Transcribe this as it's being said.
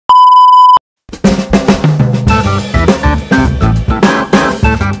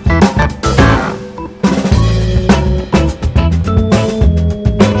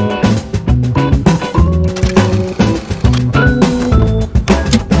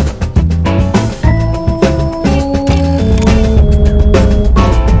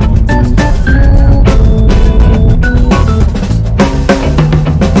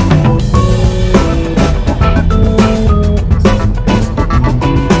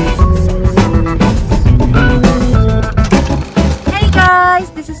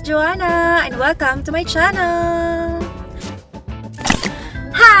welcome to my channel!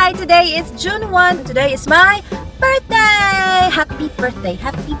 Hi! Today is June 1. Today is my birthday! Happy birthday!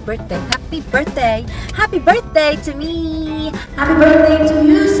 Happy birthday! Happy birthday! Happy birthday to me! Happy birthday to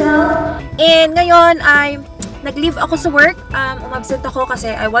you, self! And ngayon ay nag-leave ako sa work. Umabsent ako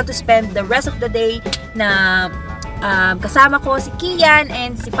kasi I want to spend the rest of the day na kasama ko si Kian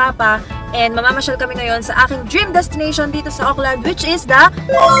and si Papa. And mamamasyal kami ngayon sa aking dream destination dito sa Auckland, which is the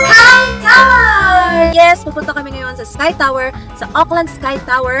SkyTower! Yes, pupunta kami ngayon sa SkyTower, sa Auckland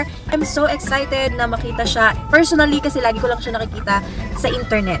SkyTower. I'm so excited na makita siya personally kasi lagi ko lang siya nakikita sa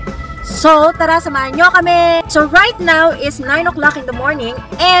internet. So, tara, samahan nyo kami! So, right now is 9 o'clock in the morning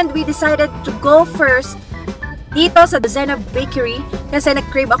and we decided to go first dito sa JOANA Bakery kasi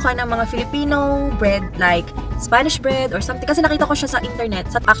nag-crave ako ng mga Filipino bread like Spanish bread or something kasi nakita ko siya sa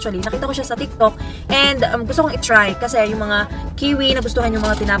internet, nakita ko siya sa TikTok and gusto kong i-try kasi yung mga kiwi nagustuhan yung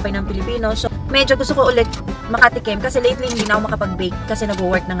mga tinapay ng Pilipino, so medyo gusto ko ulit makatikim kasi lately hindi na ako makapag-bake kasi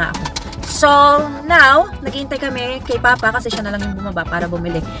nag-work na nga ako. So now, naghihintay kami kay Papa kasi siya na lang yung bumaba para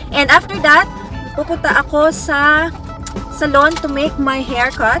bumili, and after that pupunta ako sa salon to make my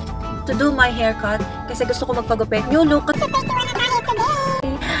haircut, to do my haircut kasi gusto ko magpagupit, new look.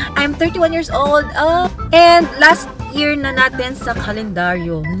 I'm 31 years old. And last year na natin sa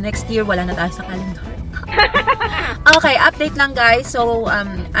kalendaryo. Next year wala na tayo sa kalendaryo. Okay, update lang guys. So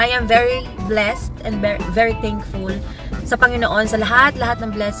I am very blessed and very thankful sa Panginoon sa lahat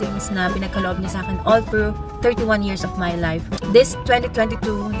ng blessings na pinagkaloob niya sa akin all through 31 years of my life. This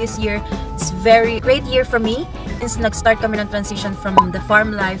 2022, this year is very great year for me since nag-start kami ng transition from the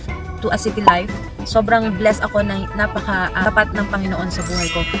farm life to a city life. Sobrang blessed ako na napaka-tapat ng Panginoon sa buhay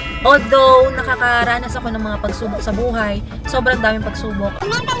ko. Although nakakaranas ako ng mga pagsubok sa buhay, sobrang daming pagsubok.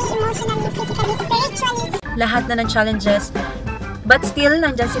 Mentally, emotionally, physically, spiritually. Lahat na ng challenges. But still,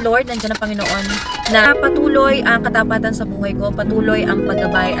 nandyan si Lord, nandyan ang Panginoon na patuloy ang katapatan sa buhay ko, patuloy ang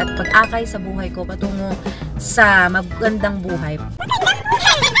paggabay at pag-akay sa buhay ko patungo sa magandang buhay.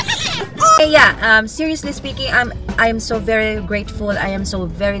 Yeah, seriously speaking, I am so very grateful. I am so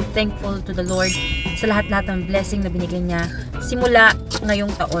very thankful to the Lord sa lahat-lahat ng blessing na binigyan niya simula ngayong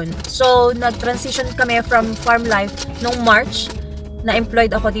taon. So, nag-transition kami from farm life noong March.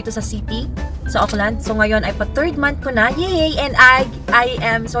 Na-employed ako dito sa city, sa Auckland. So, ngayon ay pa-third month ko na. Yay! And I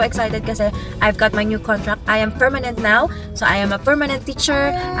am so excited kasi I've got my new contract. I am permanent now. So, I am a permanent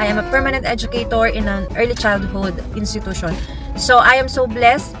teacher. I am a permanent educator in an early childhood institution. So, I am so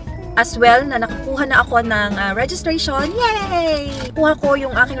blessed as well na nakakuha na ako ng registration. Yay! Kuha ko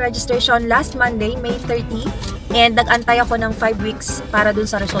yung aking registration last Monday, May 30, and nag-antay ako ng 5 weeks para dun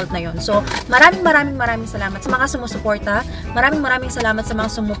sa result na yon. So, maraming salamat sa mga sumusuporta. Maraming salamat sa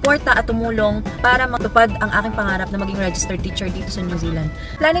mga sumuporta at tumulong para matupad ang aking pangarap na maging registered teacher dito sa New Zealand.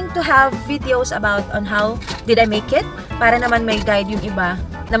 Planning to have videos about on how did I make it para naman may guide yung iba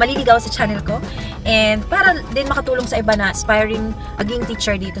na maliligaw sa channel ko and para din makatulong sa iba na aspiring maging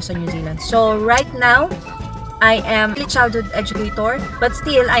teacher dito sa New Zealand. So right now, I am a childhood educator but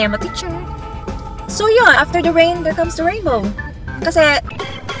still I am a teacher. So yun, after the rain, there comes the rainbow. Kasi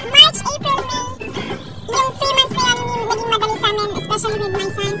March, April, May, yung 3 months na yan yung naging madali sa amin, especially with my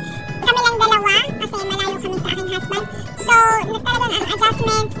son. Kami lang dalawa kasi malayo kami sa aking husband. So nagkaroon ang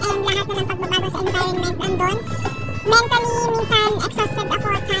adjustments and lahat na ng pagbabago sa environment andun. Mentally, minsan exhausted ako,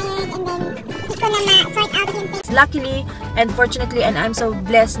 tired, and then hindi ko na ma-sort out yung things. Luckily and fortunately, and I'm so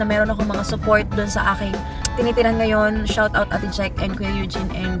blessed na meron akong mga support dun sa aking tinitiran ngayon. Shout out Ate Jack and Kuya Eugene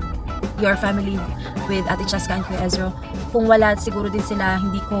and your family with Ate Chaska and Kuya Ezra. Kung wala, siguro din sila,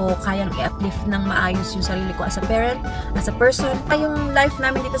 hindi ko kayang i-uplift ng maayos yung sarili ko as a parent, as a person. Yung life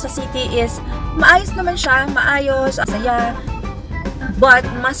namin dito sa city is maayos naman siya, maayos, masaya. But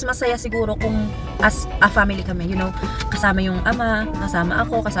mas masaya siguro kung as a family kami, you know, kasama yung ama, kasama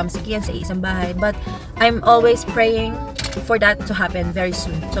ako, kasama si Kian sa isang bahay. But I'm always praying for that to happen very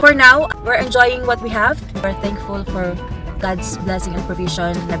soon. So for now, we're enjoying what we have. We're thankful for God's blessing and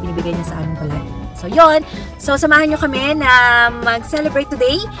provision na binibigay niya sa amin palagi. So yon. So samahan nyo kami na mag-celebrate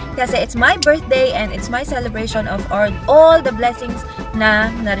today kasi it's my birthday and it's my celebration of all the blessings na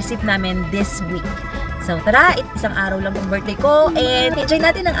na-receive namin this week. So tara, isang araw lang pang birthday ko and enjoy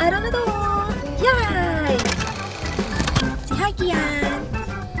natin ang araw na to. Yay! Say hi, Kian.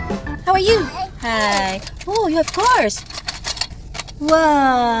 How are you? Hi. Oh, you have cars.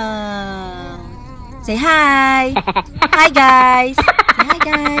 Wow. Say hi. Hi, guys. Say hi,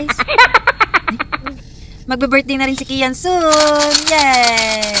 guys. Magbe-birthday na rin si Kian soon.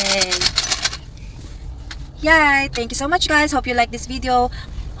 Yay! Yay! Thank you so much, guys. Hope you like this video.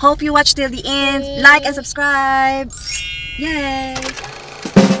 Hope you watch till the end. Like and subscribe. Yay!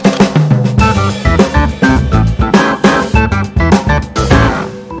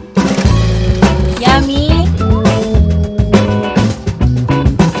 Yummy!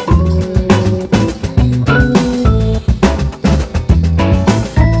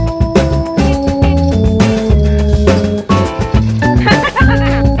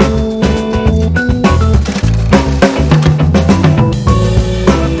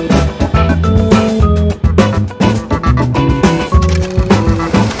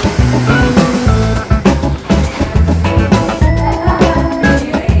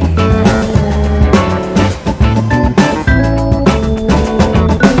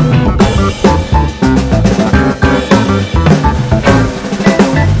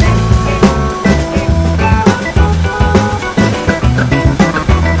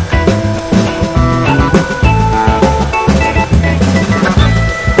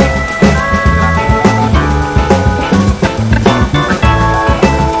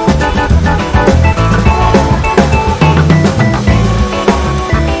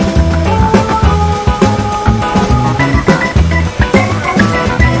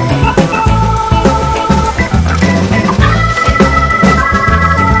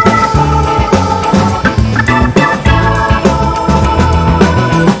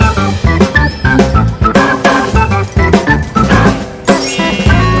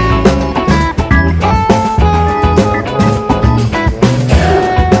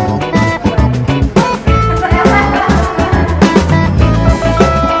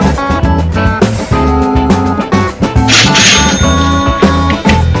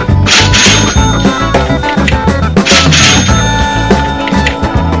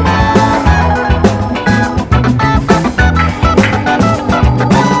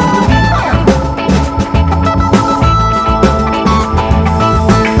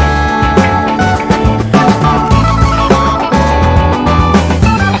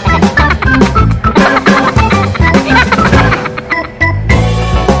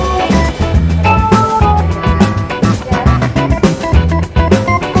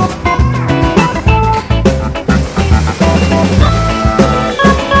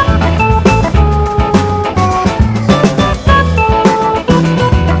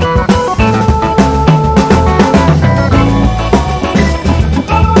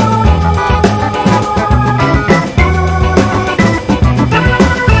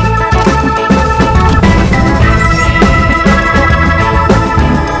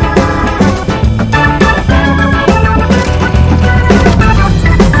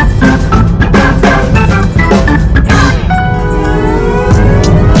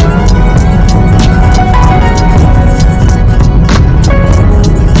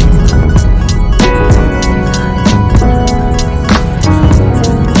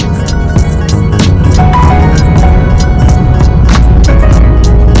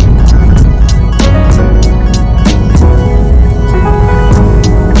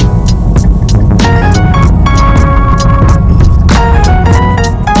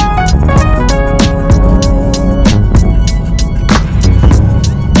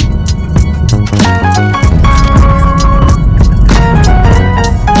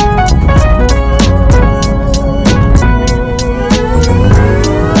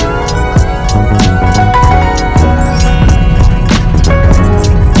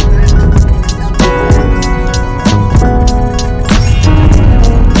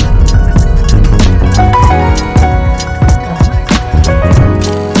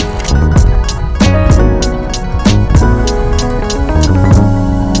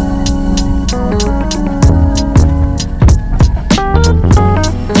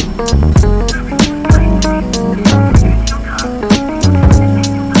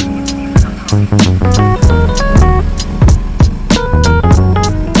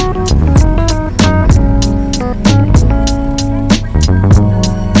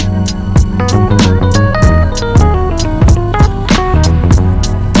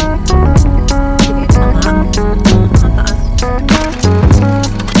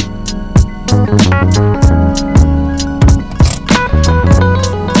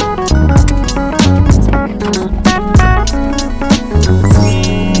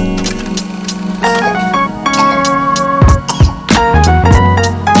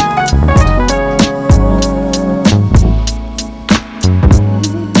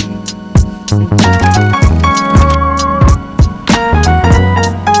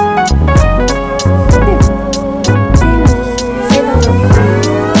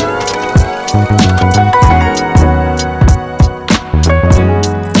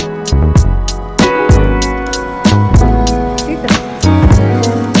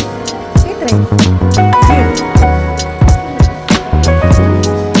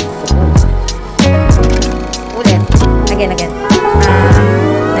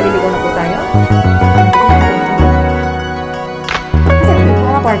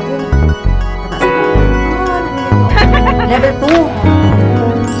 parking. Level 2.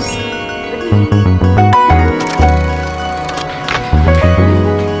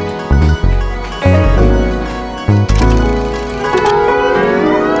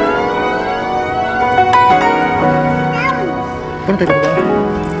 Kan tayo ba?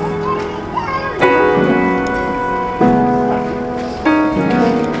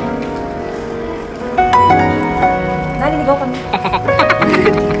 Naliligaw kami.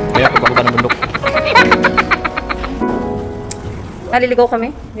 Kaya pagbabuka ng bundok. Naliligaw kami.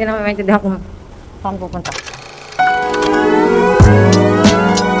 Hindi naman maintindihan kung saan pupunta.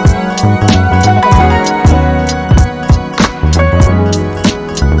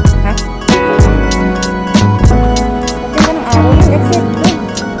 Ha? Pagkita ng araw yung exit.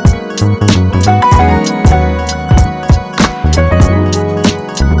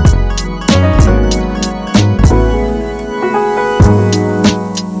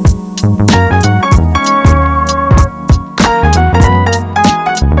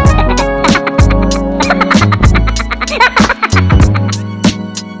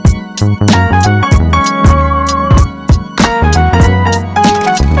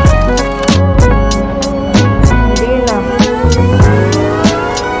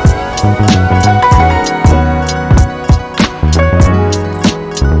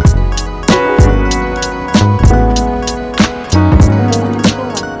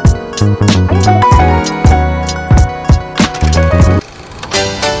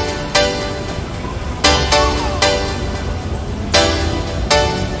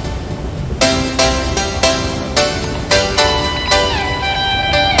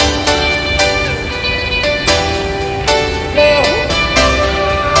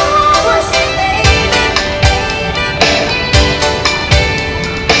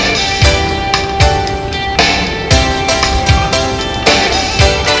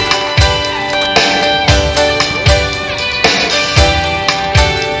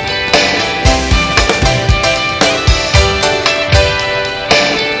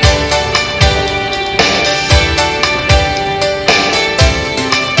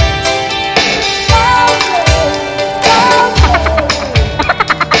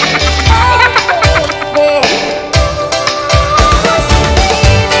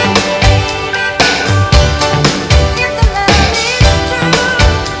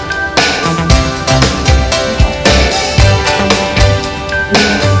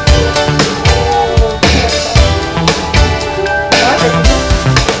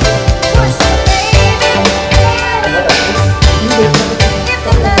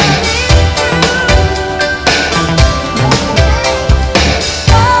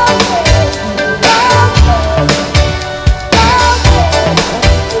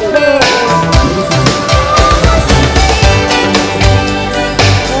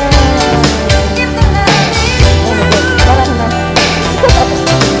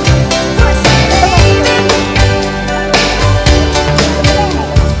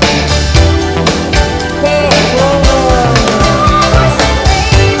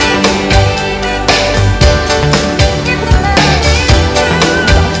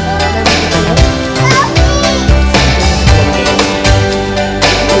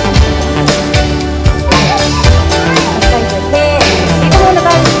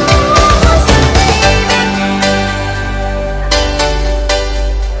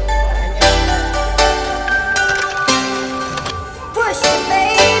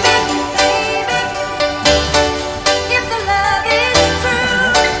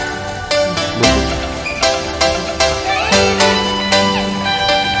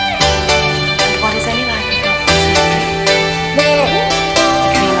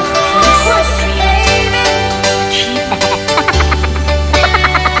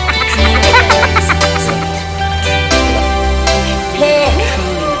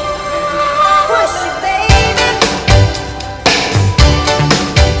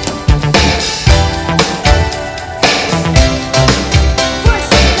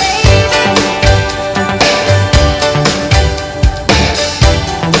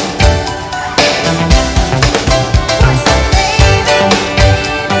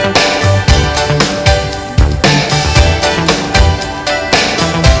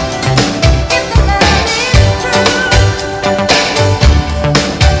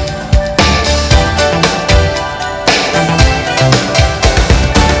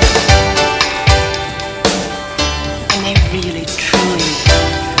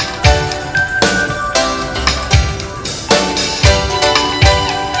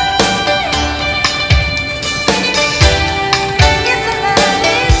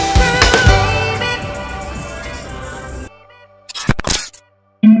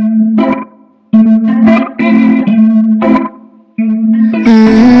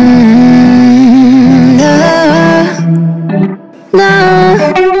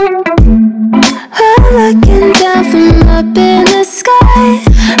 Looking down from up in the sky,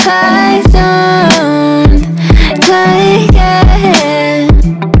 I don't like it.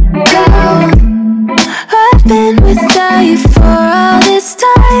 I've been without you for all this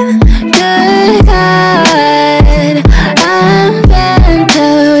time. Good God, I'm bent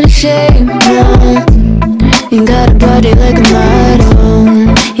out of shape now. You got a body like a model.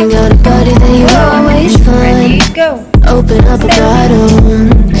 You got a body that you always find. Go. Open up a bottle,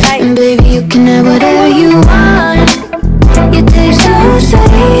 and baby you can have whatever you want. You taste so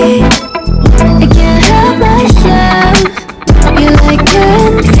sweet, I can't help myself. You like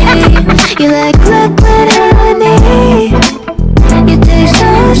candy, you like liquid honey. You taste so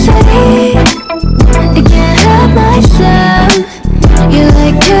sweet, I can't help myself. You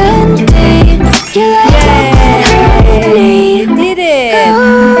like candy, you like liquid honey. Did it.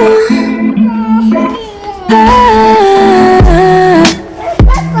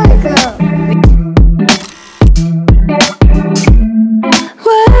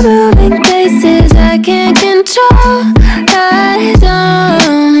 We're moving places I can't control. I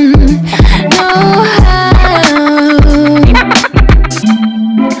don't know how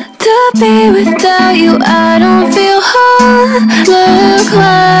to be without you. I don't feel whole. Look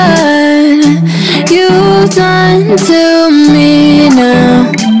what you've done to me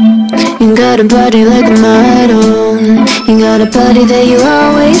now. You got a body like a model. You got a body that you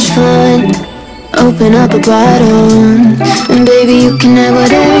always find. Open up a bottle, and baby you can have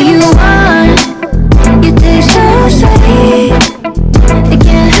whatever you want. You taste so sweet, I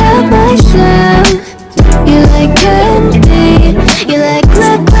can't help myself. You like candy, you like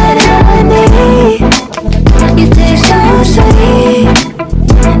liquid honey. You taste so sweet,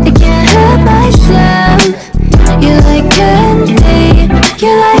 I can't help myself. You like candy,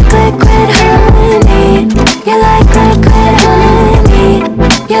 you like liquid honey. You like liquid honey.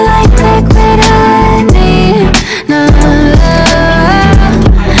 You like liquid honey. No,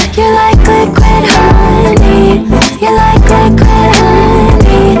 you like liquid honey. You like liquid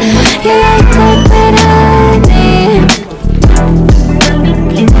honey. You like liquid honey.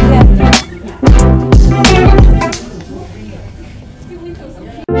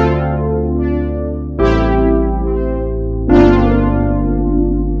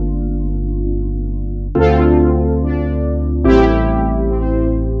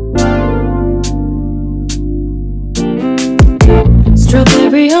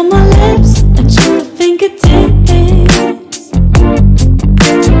 Strawberry on my lips and your fingertips.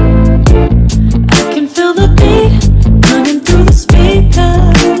 I can feel the beat running through the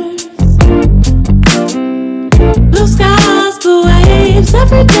speakers. Blue skies, blue waves,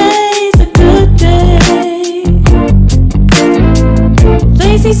 every day's a good day.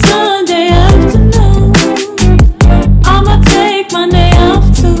 Lazy Sunday afternoon, I'ma take Monday off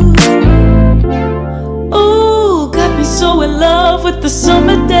too. Ooh, got me so in love with the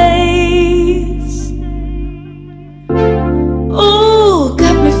summer days. Ooh,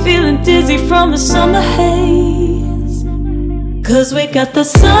 got me feeling dizzy from the summer haze. Cause we got the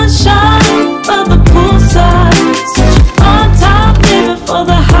sunshine by the poolside. Such a fun time living for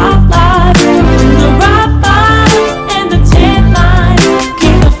the hot life. The right vibes and the tan lines.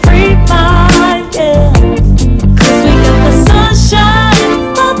 Keep a free mind, yeah. Cause we got the sunshine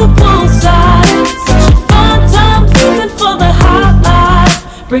by the poolside. Such a fun time living for the hot life.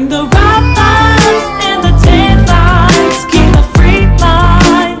 Bring the right vibes and the tan lines. Keep a free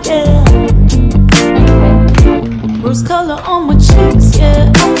mind, yeah. Rose color on my cheeks,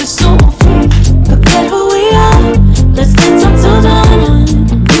 yeah. I feel so free. Forget who we are. Let's dance until dawn.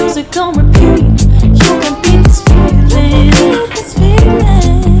 Music on repeat. You can beat this feeling. This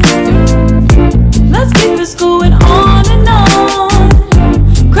feeling. Let's keep this going on and on.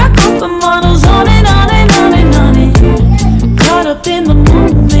 Crack open models on and on and on and on it. Caught up in the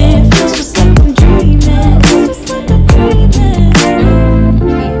moment. Feels just like I'm dreaming. Just like I'm dreaming.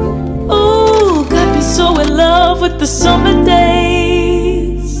 Ooh, got me so in love with the summer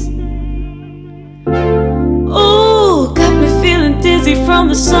days. Ooh, got me feeling dizzy from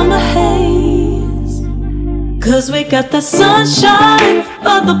the summer haze. Cause we got the sunshine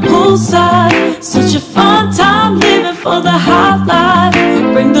by the poolside. Such a fun time living for the hot life.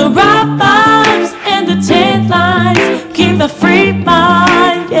 Bring the right vibes and the tan lines. Keep the free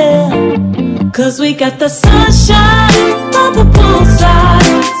mind, yeah. Cause we got the sunshine by the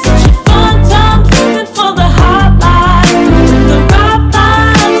poolside. Such a fun time living for the hot life. Bring the right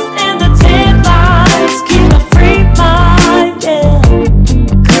vibes and the tan lines. Keep a free mind, yeah.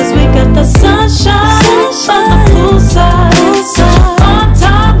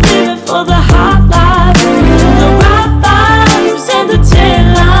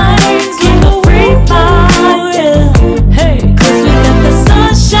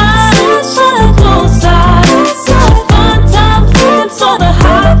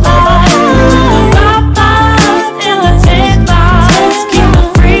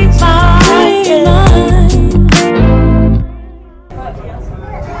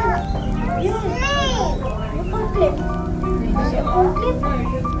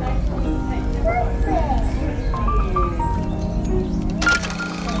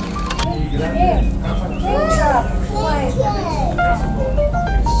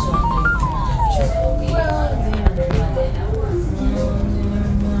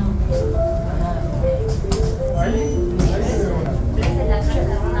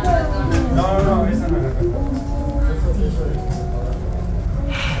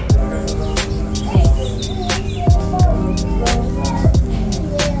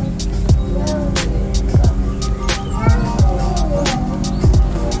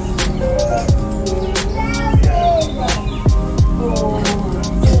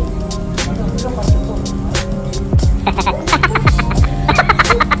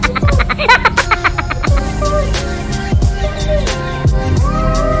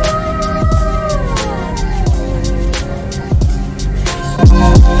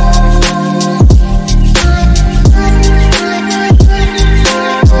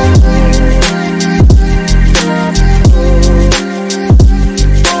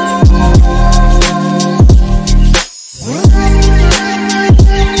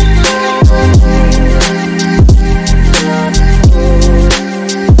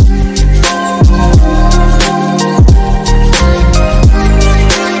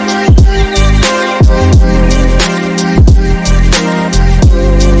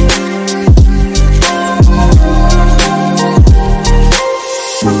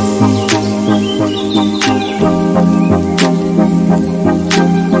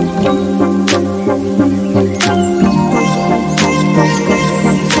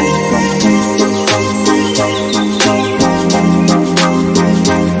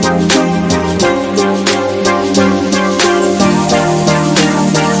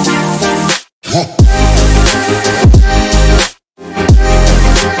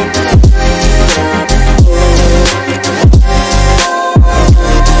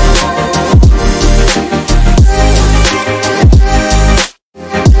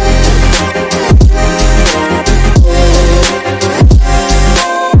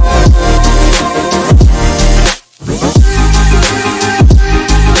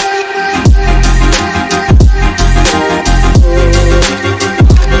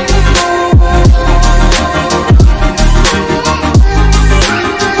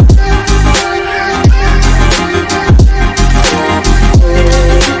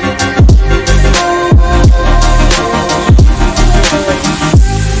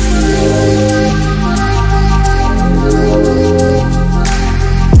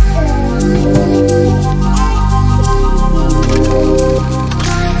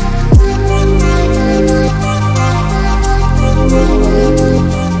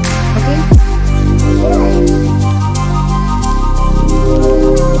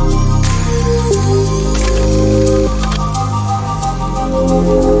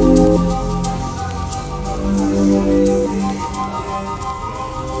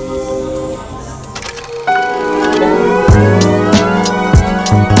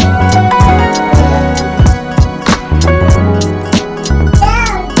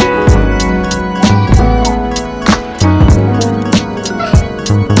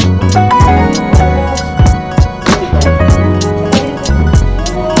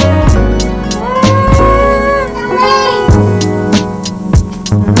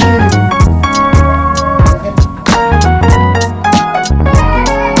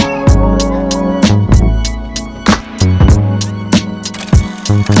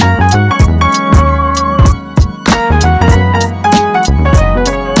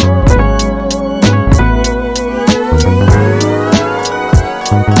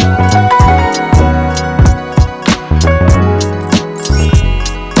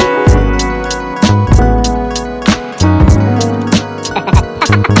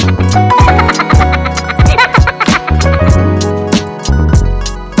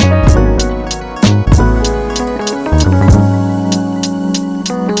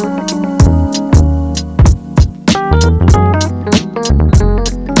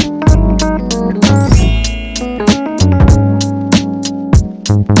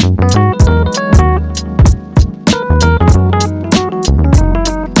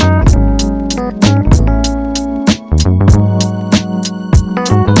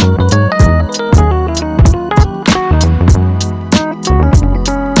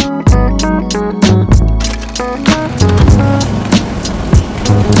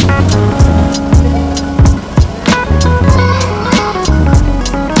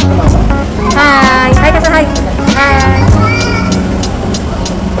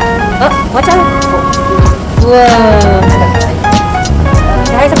 Wow.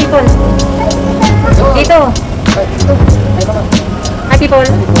 Hai sa people. Dito. Hi people!